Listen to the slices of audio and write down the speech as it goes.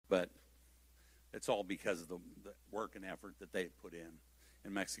But it's all because of the work and effort that they put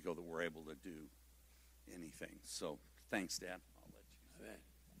in Mexico that we're able to do anything. So thanks, Dad. I'll let you.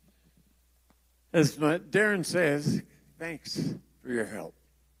 As Darren says, thanks for your help.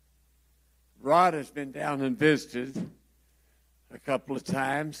 Rod has been down and visited a couple of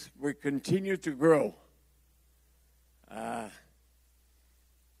times. We continue to grow.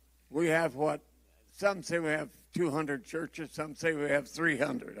 We have what? Some say we have 200 churches. Some say we have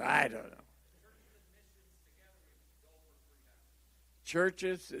 300. I don't know.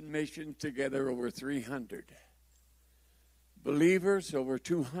 Churches and missions together over 300. Believers over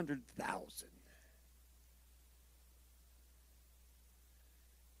 200,000.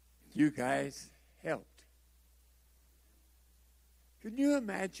 You guys helped. Can you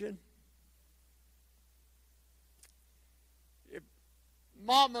imagine if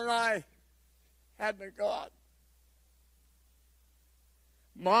Mom and I hadn't gone?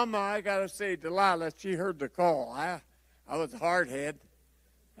 Mama, I got to say, Delilah, she heard the call. I was a hardhead.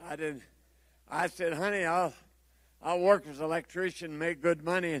 I said, honey, I'll work as an electrician, make good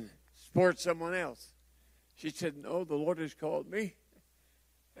money, and support someone else. She said, no, the Lord has called me.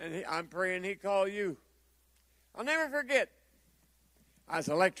 And I'm praying he call you. I'll never forget. I was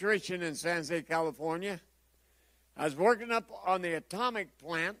an electrician in San Jose, California. I was working up on the atomic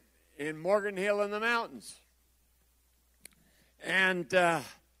plant in Morgan Hill in the mountains. And I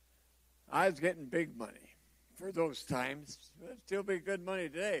was getting big money for those times. It'd still be good money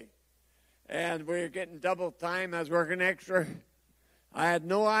today. And we were getting double time. I was working extra. I had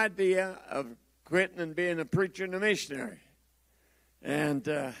no idea of quitting and being a preacher and a missionary. And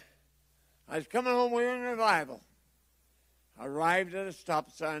I was coming home, we were in revival. I arrived at a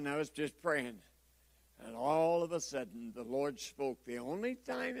stop sign, I was just praying. And all of a sudden, the Lord spoke, the only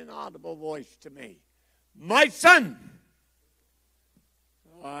time in audible voice to me, my son!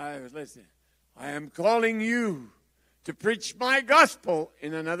 I was listening. I am calling you to preach my gospel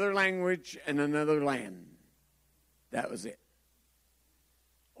in another language and another land. That was it.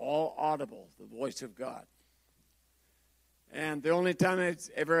 All audible, the voice of God. And the only time it's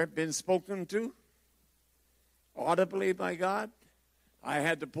ever been spoken to, audibly by God, I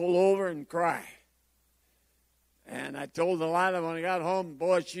had to pull over and cry. And I told Delilah when I got home,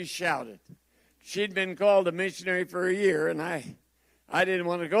 boy, she shouted. She'd been called a missionary for a year, and I didn't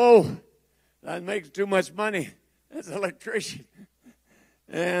want to go. That makes too much money as an electrician.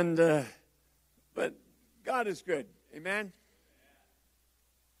 And but God is good. Amen?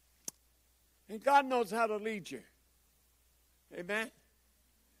 And God knows how to lead you. Amen?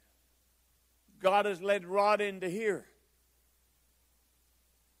 God has led Rod into here.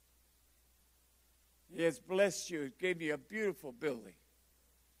 He has blessed you. He gave you a beautiful building.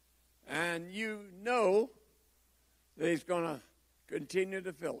 And you know that he's going to continue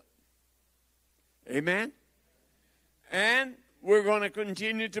to fill it. Amen? And we're going to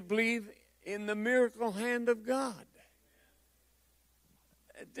continue to believe in the miracle hand of God.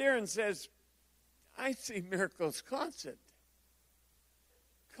 Darren says, I see miracles constant.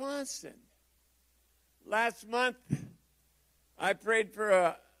 Constant. Last month, I prayed for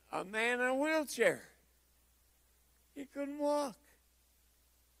a man in a wheelchair. He couldn't walk.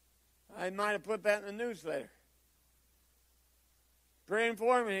 I might have put that in the newsletter. Praying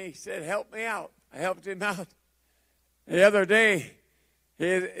for him, and he said, help me out. I helped him out. The other day,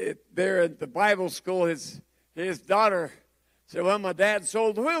 there at the Bible school, his daughter said, well, my dad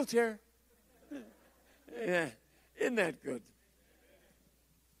sold the wheelchair. Yeah, isn't that good?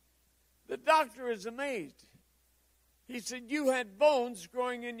 The doctor is amazed. He said, you had bones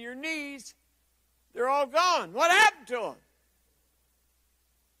growing in your knees. They're all gone. What happened to them?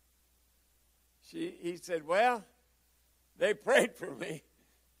 He said, well, they prayed for me.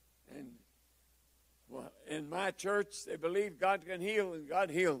 And well, in my church, they believe God can heal, and God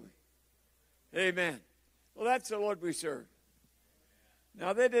healed me. Amen. Well, that's the Lord we serve.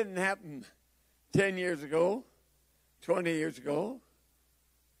 Now, that didn't happen 10 years ago, 20 years ago.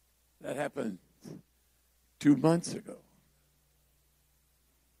 That happened 2 months ago.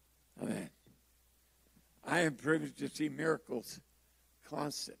 Amen. I am privileged to see miracles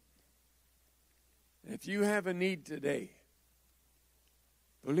constant. If you have a need today,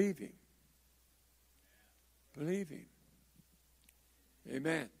 believe him. Believe him.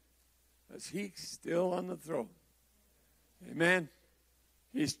 Amen. Because he's still on the throne. Amen.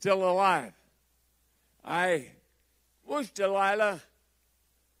 He's still alive. I wish Delilah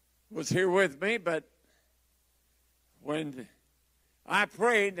was here with me, but when I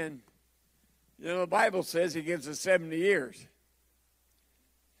prayed, and the Bible says he gives us 70 years.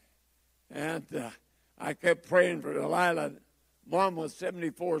 And I kept praying for Delilah. Mom was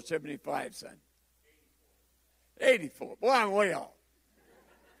 74, 75, son. 84. Boy, I'm way off.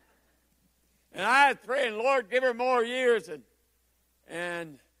 And I was praying, Lord, give her more years.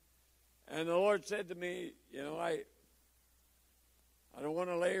 And the Lord said to me, you know, I don't want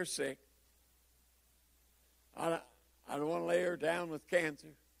to lay her sick. I don't want to lay her down with cancer.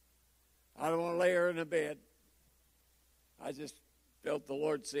 I don't want to lay her in a bed. I just felt the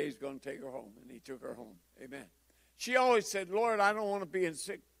Lord say He's going to take her home, and He took her home. Amen. She always said, Lord, I don't want to be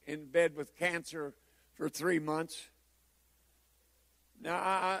in bed with cancer for 3 months.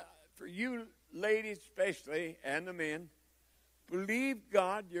 Now, for you ladies especially, and the men, believe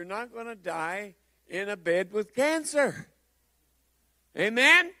God you're not going to die in a bed with cancer.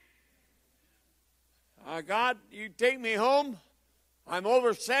 Amen? God, you take me home. I'm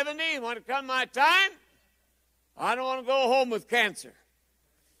over 70. When it comes my time, I don't want to go home with cancer.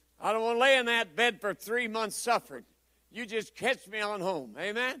 I don't want to lay in that bed for 3 months suffering. You just catch me on home.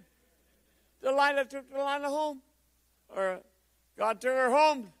 Amen? Delilah took Delilah home. Or God took her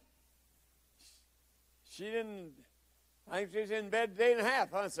home. She didn't, I think she's in bed a day and a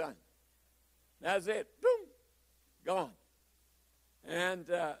half, huh, son? That's it. Boom. Gone. And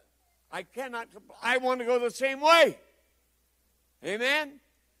I want to go the same way. Amen?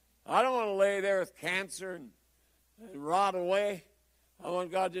 I don't want to lay there with cancer and rot away. I want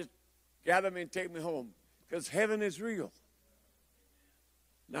God to just gather me and take me home. Because heaven is real.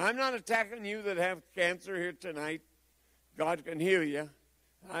 Now, I'm not attacking you that have cancer here tonight. God can heal you.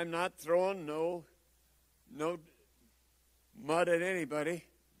 I'm not throwing no mud at anybody.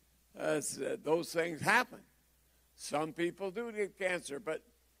 Those things happen. Some people do get cancer, but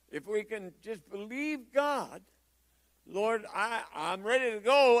if we can just believe God, Lord, I'm ready to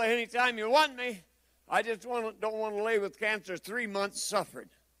go anytime you want me. I just don't want to lay with cancer 3 months suffering.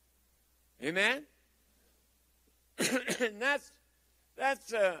 Amen? And that's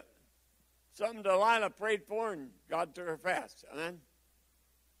something Delilah prayed for, and God took her fast. Amen?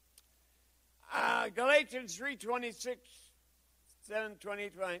 Galatians 3:26,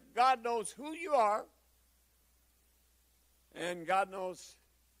 7:20. God knows who you are, and God knows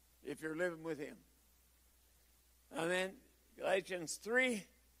if you're living with Him. And then Galatians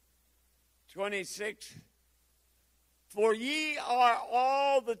 3:26. For ye are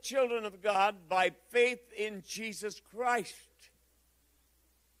all the children of God by faith in Jesus Christ.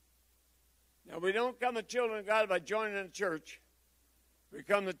 Now, we don't become the children of God by joining a church. We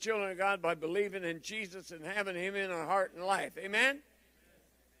become the children of God by believing in Jesus and having Him in our heart and life. Amen?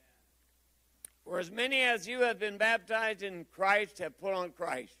 For as many as you have been baptized in Christ have put on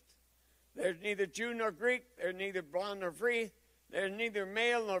Christ. There's neither Jew nor Greek. There's neither bond nor free. There's neither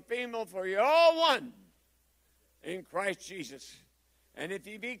male nor female, for you're all one in Christ Jesus. And if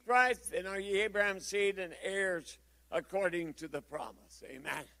ye be Christ, then are ye Abraham's seed and heirs according to the promise.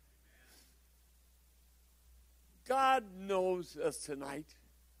 Amen. God knows us tonight.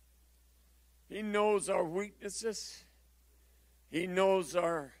 He knows our weaknesses. He knows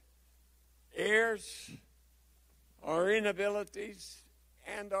our errors, our inabilities,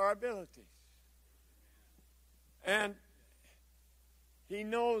 and our abilities. And He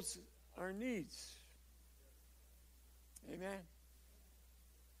knows our needs. Amen.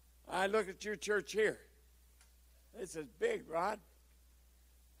 I look at your church here. This is big, Rod.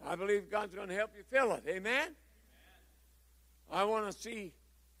 I believe God's going to help you fill it. Amen? I want to see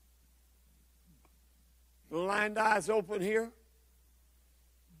blind eyes open here,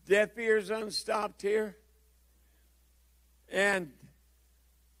 deaf ears unstopped here, and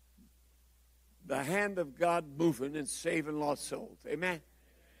the hand of God moving and saving lost souls. Amen?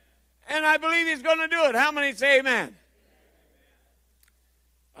 And I believe He's going to do it. How many say amen?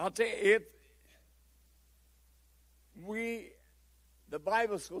 I'll tell you, if the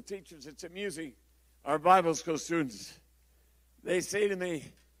Bible school teachers that's amusing, our Bible school students, they say to me,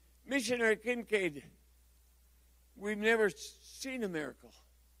 Missionary Kincaid, we've never seen a miracle.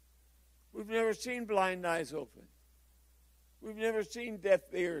 We've never seen blind eyes open. We've never seen deaf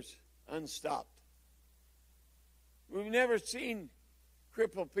ears unstopped. We've never seen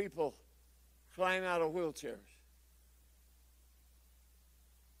crippled people climb out of wheelchairs.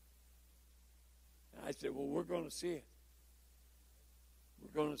 I said, well, we're going to see it.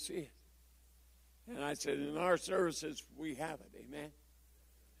 We're going to see it. And I said, in our services, we have it. Amen?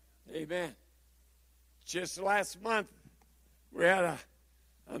 Amen. Just last month, we had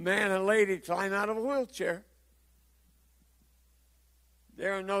a man and a lady climb out of a wheelchair.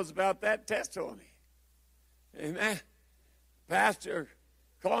 Darren knows about that testimony. Amen. Pastor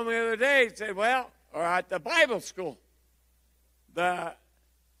called me the other day and said, well, or at the Bible school, the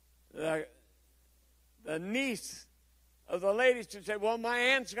niece of the ladies who said, well, my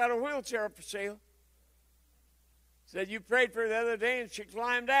aunt's got a wheelchair for sale. Said, you prayed for her the other day, and she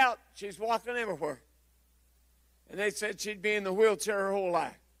climbed out. She's walking everywhere. And they said she'd be in the wheelchair her whole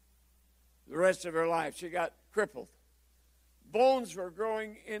life. The rest of her life. She got crippled. Bones were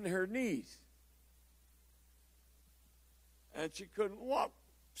growing in her knees. And she couldn't walk.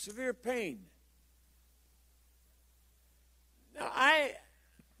 Severe pain. Now,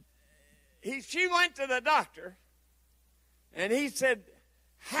 she went to the doctor, and he said,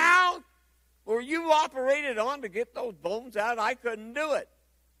 how were you operated on to get those bones out? I couldn't do it.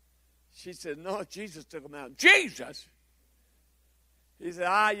 She said, no, Jesus took them out. Jesus! He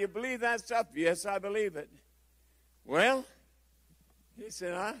said, you believe that stuff? Yes, I believe it. Well, he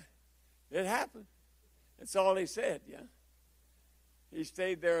said, it happened. That's all he said, yeah. He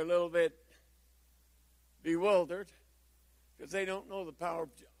stayed there a little bit bewildered because they don't know the power of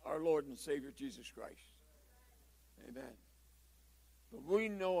our Lord and Savior Jesus Christ. Amen. But we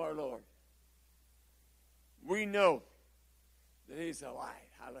know our Lord. We know that He's alive.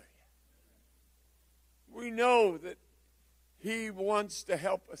 Hallelujah. We know that He wants to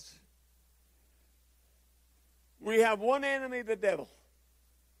help us. We have one enemy, the devil.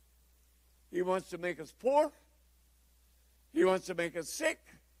 He wants to make us poor. He wants to make us sick.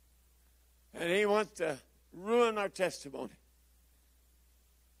 And he wants to ruin our testimony.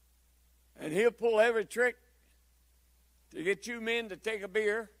 And he'll pull every trick to get you men to take a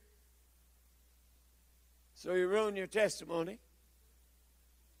beer so you ruin your testimony.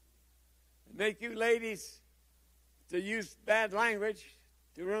 And make you ladies to use bad language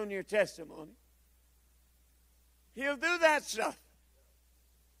to ruin your testimony. He'll do that stuff.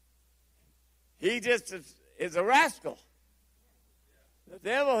 He just is a rascal. The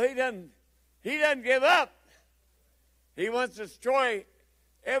devil, he doesn't give up. He wants to destroy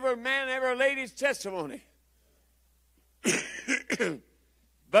every man, every lady's testimony.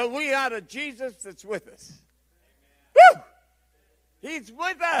 But we got a Jesus that's with us. Woo! He's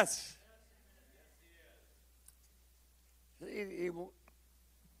with us. He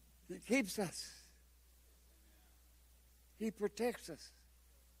keeps us. He protects us.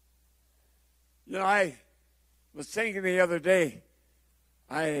 You know, I was thinking the other day,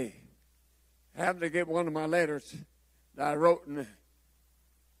 I happened to get one of my letters that I wrote in,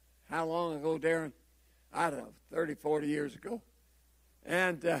 how long ago, Darren? I don't know, 30, 40 years ago.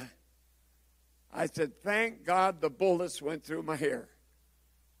 And I said, thank God the bullets went through my hair.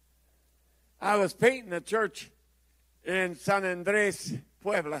 I was painting a church in San Andres,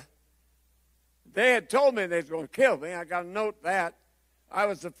 Puebla. They had told me they was going to kill me. I got a note that I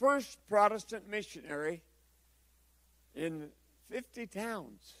was the first Protestant missionary in 50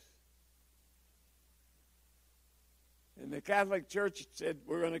 towns. And the Catholic Church said,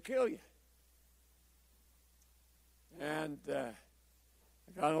 we're going to kill you. And I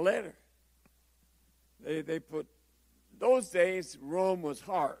got a letter. They put, those days, Rome was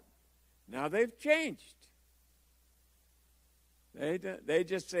hard. Now they've changed. They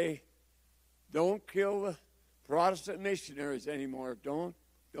just say, don't kill the Protestant missionaries anymore. Don't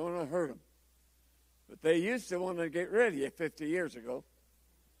hurt them. But they used to want to get rid of you 50 years ago.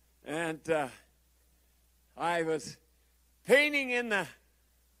 And I was painting in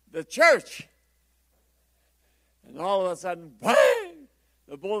the church. And all of a sudden, bang!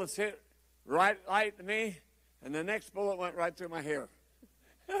 The bullets hit right at me. And the next bullet went right through my hair.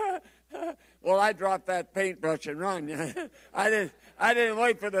 Well, I dropped that paintbrush and run. I didn't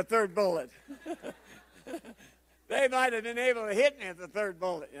wait for the third bullet. They might have been able to hit me at the third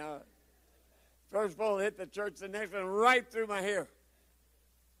bullet, you know. First bullet hit the church, the next one right through my hair.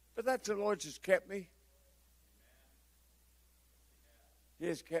 But that's the Lord just kept me. He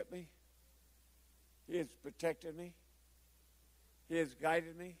has kept me. He has protected me. He has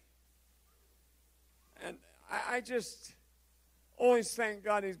guided me. And I just always thank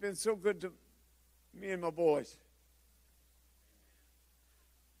God He's been so good to me and my boys.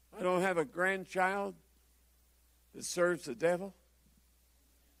 I don't have a grandchild that serves the devil.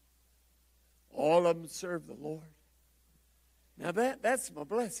 All of them serve the Lord. Now that's my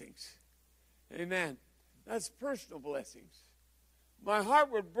blessings. Amen. That's personal blessings. My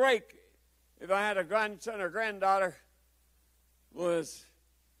heart would break if I had a grandson or granddaughter was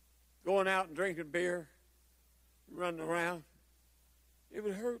going out and drinking beer, running around. It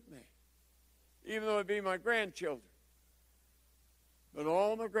would hurt me, even though it'd be my grandchildren. But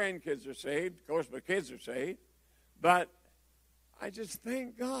all my grandkids are saved. Of course, my kids are saved. But I just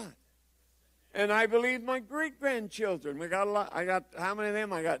thank God. And I believe my great-grandchildren, we got a lot. How many of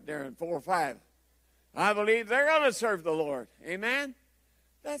them I got, Darren? 4 or 5. I believe they're going to serve the Lord. Amen?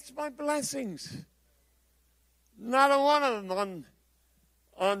 That's my blessings. Not a one of them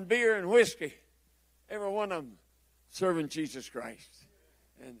on beer and whiskey. Every one of them serving Jesus Christ.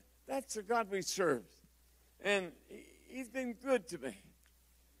 And that's the God we serve. And He's been good to me.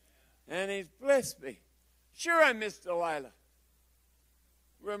 And He's blessed me. Sure, I miss Delilah.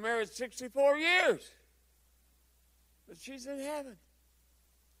 We were married 64 years. But she's in heaven.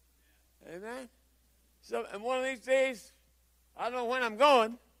 Amen? So, and one of these days, I don't know when I'm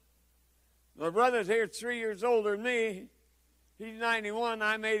going. My brother's here 3 years older than me. He's 91,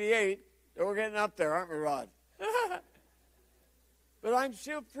 I'm 88. So we're getting up there, aren't we, Rod? But I'm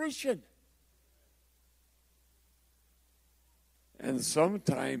still preaching. And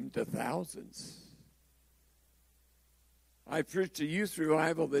sometime to thousands. I preached a youth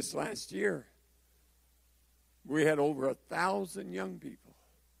revival this last year. We had over 1,000 young people.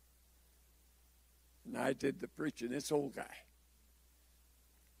 And I did the preaching, this old guy,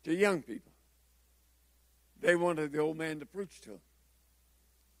 to young people. They wanted the old man to preach to them.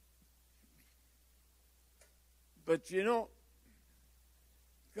 But you know,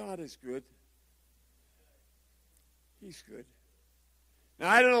 God is good. He's good. Now,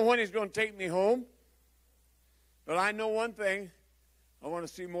 I don't know when He's going to take me home, but I know one thing. I want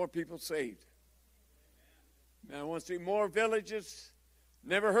to see more people saved. I want to see more villages,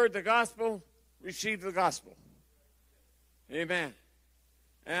 never heard the gospel, receive the gospel. Amen.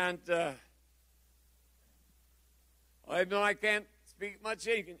 And I know I can't speak much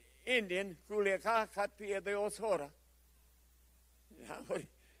Indian. What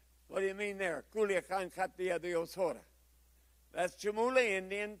do you mean there? That's Chamula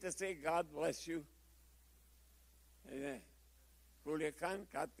Indian to say God bless you. Amen.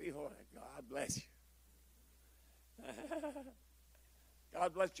 God bless you.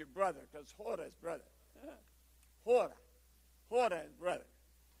 God bless your brother, because Hora is brother. Hora is brother.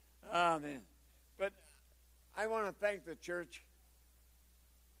 Amen. But I want to thank the church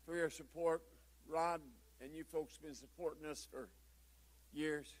for your support. Rod and you folks have been supporting us for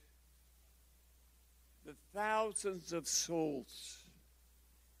years. The thousands of souls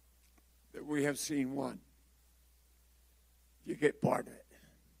that we have seen won, you get part of it.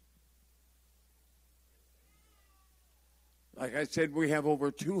 Like I said, we have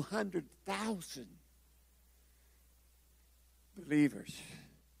over 200,000 believers.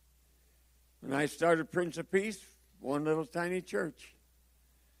 When I started Prince of Peace, one little tiny church.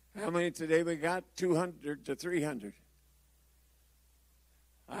 How many today we got? 200 to 300.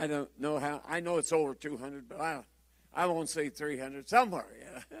 I don't know how. I know it's over 200, but I won't say 300. Somewhere,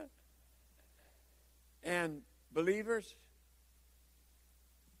 yeah. And believers,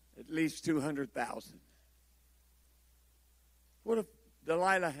 at least 200,000. What if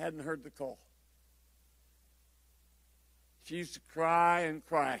Delilah hadn't heard the call? She used to cry and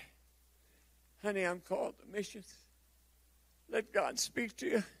cry. Honey, I'm called to missions. Let God speak to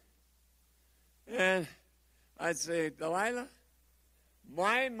you. And I'd say, Delilah,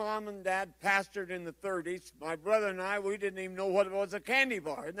 my mom and dad pastored in the 30s. My brother and I, we didn't even know what it was, a candy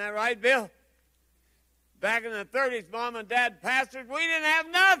bar. Isn't that right, Bill? Back in the 30s, mom and dad pastored. We didn't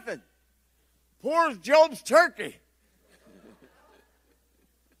have nothing. Poor as Job's turkey.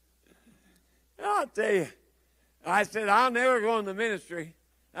 I'll tell you. I said, I'll never go in the ministry.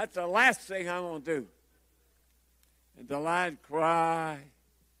 That's the last thing I'm going to do. And Delilah cried.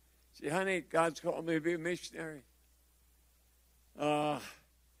 She said, honey, God's called me to be a missionary. I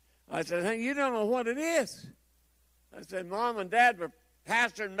said, honey, you don't know what it is. I said, Mom and Dad were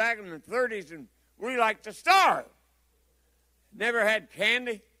pastoring back in the 30s, and we like to starve. Never had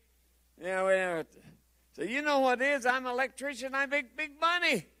candy. You know, we never. So you know what it is? I'm an electrician. I make big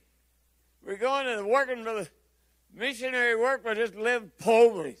money. We're going and working for the missionary work, but just live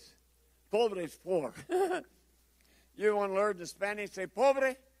pobres. Pobres, poor. You want to learn the Spanish, say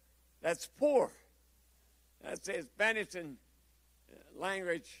pobre? That's poor. That's the Spanish in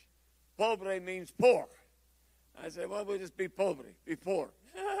language. Pobre means poor. I said, well, we'll just be pobre, be poor.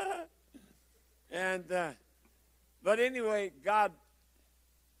 And, but anyway, God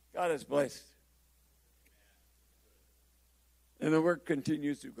is blessed. And the work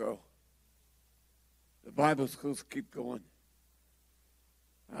continues to grow. The Bible schools keep going.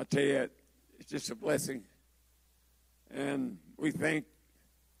 I'll tell you, it's just a blessing. And we thank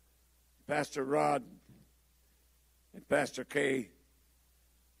Pastor Rod and Pastor Kay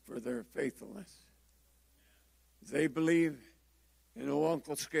for their faithfulness. They believe,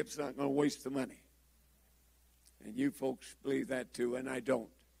 Uncle Skip's not going to waste the money. And you folks believe that too, and I don't.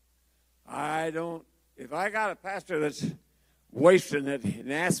 If I got a pastor that's wasting it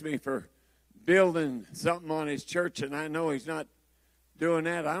and asks me for building something on his church and I know he's not doing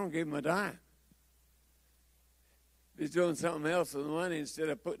that, I don't give him a dime. he's doing something else with the money instead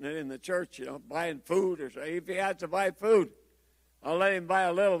of putting it in the church, buying food or something. If he has to buy food, I'll let him buy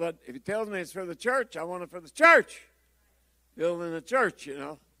a little. But if he tells me it's for the church, I want it for the church. Building the church,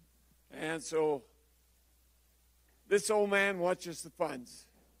 And so this old man watches the funds.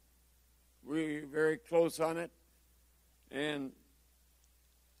 We're very close on it. And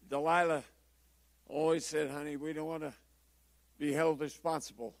Delilah always said, honey, we don't want to be held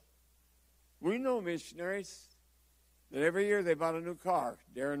responsible. We know missionaries that every year they bought a new car.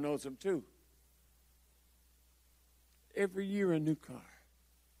 Darren knows them too. Every year a new car.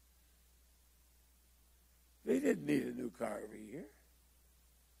 They didn't need a new car every year.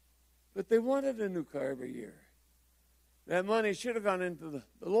 But they wanted a new car every year. That money should have gone into the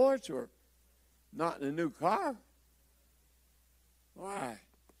Lord's work, not in a new car. Why?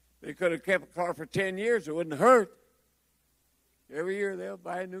 They could have kept a car for 10 years. It wouldn't hurt. Every year they'll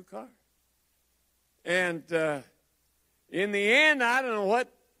buy a new car. And in the end, I don't know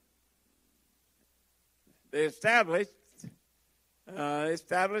what they established.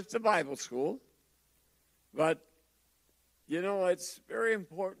 Established a Bible school. But, it's very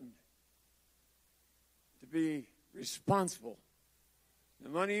important to be responsible. The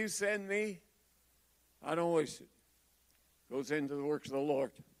money you send me, I don't waste it. It goes into the works of the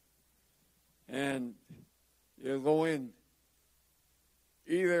Lord. And you'll go in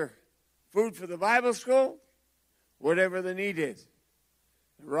either food for the Bible school, whatever the need is.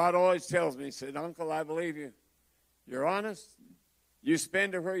 And Rod always tells me, he said, Uncle, I believe you. You're honest. You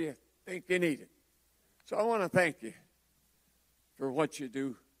spend it where you think you need it. So I want to thank you for what you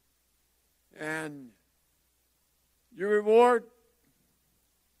do. And your reward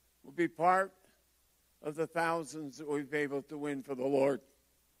will be part of the thousands that we've been able to win for the Lord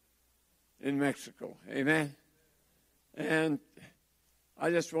in Mexico. Amen. And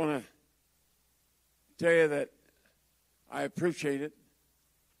I just want to tell you that I appreciate it.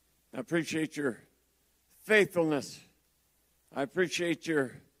 I appreciate your faithfulness. I appreciate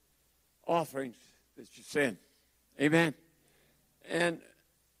your offerings that you send. Amen. And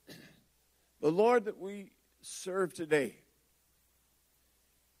the Lord that we serve today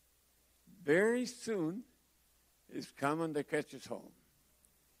very soon is coming to catch us home.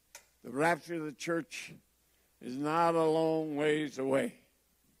 The rapture of the church is not a long ways away.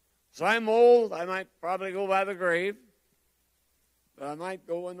 So I'm old. I might probably go by the grave. But I might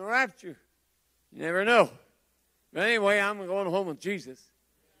go in the rapture. You never know. But anyway, I'm going home with Jesus.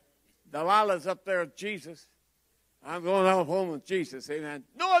 Delilah's up there with Jesus. I'm going home with Jesus. Amen.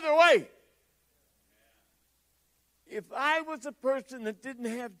 No other way. If I was a person that didn't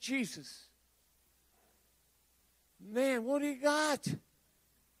have Jesus, man, what do you got?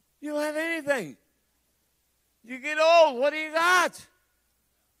 You don't have anything. You get old, what do you got?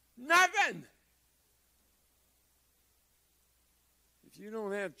 Nothing. If you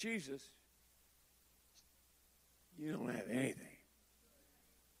don't have Jesus, you don't have anything.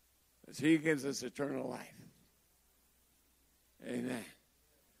 Because he gives us eternal life. Amen.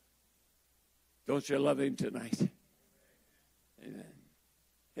 Don't you love him tonight? Amen.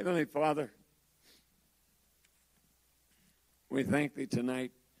 Heavenly Father, we thank thee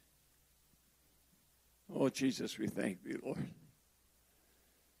tonight. Oh, Jesus, we thank thee, Lord.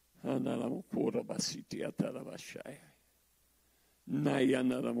 I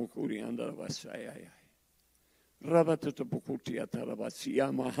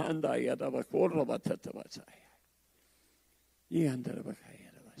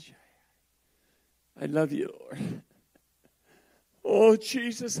love you, Lord. Oh,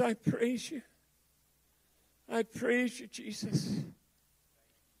 Jesus, I praise you. I praise you, Jesus.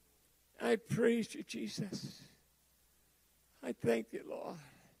 I praise you, Jesus. I thank you, Lord.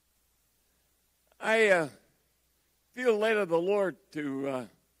 I feel led of the Lord to,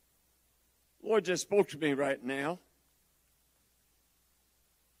 Lord just spoke to me right now.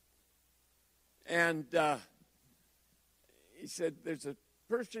 And he said, there's a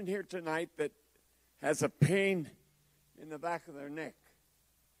person here tonight that has a pain in the back of their neck.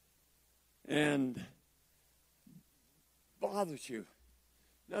 And bothers you.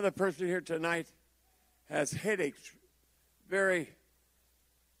 Another person here tonight has headaches. Very,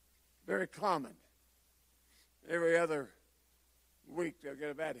 very common. Every other week they'll get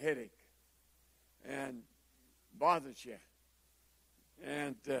a bad headache. And bothers you.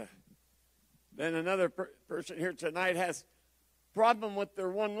 And then another person here tonight has problem with their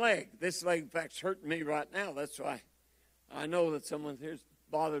one leg. This leg, in fact, is hurting me right now. That's why I know that someone here's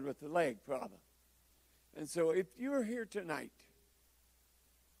bothered with the leg problem. And so if you're here tonight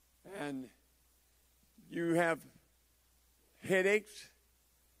and you have headaches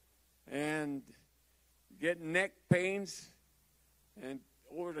and getting neck pains and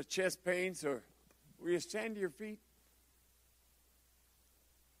over the chest pains, or will you stand to your feet?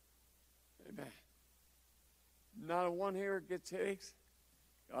 Amen. Not a one here gets headaches.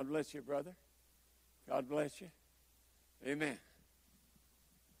 God bless you, brother. God bless you. Amen.